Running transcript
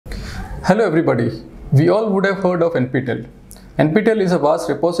Hello everybody. We all would have heard of NPTEL. NPTEL is a vast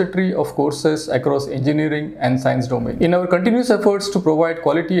repository of courses across engineering and science domain. In our continuous efforts to provide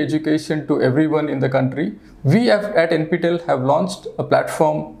quality education to everyone in the country, we at NPTEL have launched a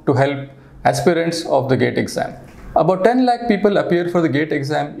platform to help aspirants of the GATE exam. About 10 lakh people appear for the GATE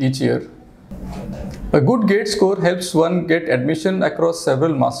exam each year. A good GATE score helps one get admission across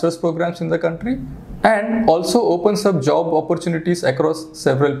several master's programs in the country and also opens up job opportunities across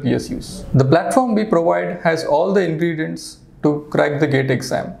several PSUs. The platform we provide has all the ingredients to crack the GATE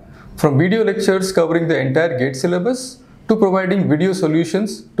exam, from video lectures covering the entire GATE syllabus to providing video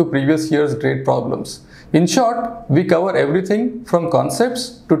solutions to previous year's GATE problems. In short, we cover everything from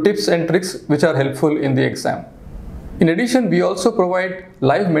concepts to tips and tricks which are helpful in the exam. In addition, we also provide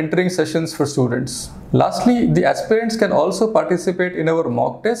live mentoring sessions for students. Lastly, the aspirants can also participate in our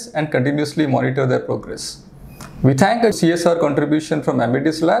mock tests and continuously monitor their progress. We thank a CSR contribution from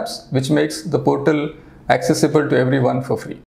Amadeus Labs, which makes the portal accessible to everyone for free.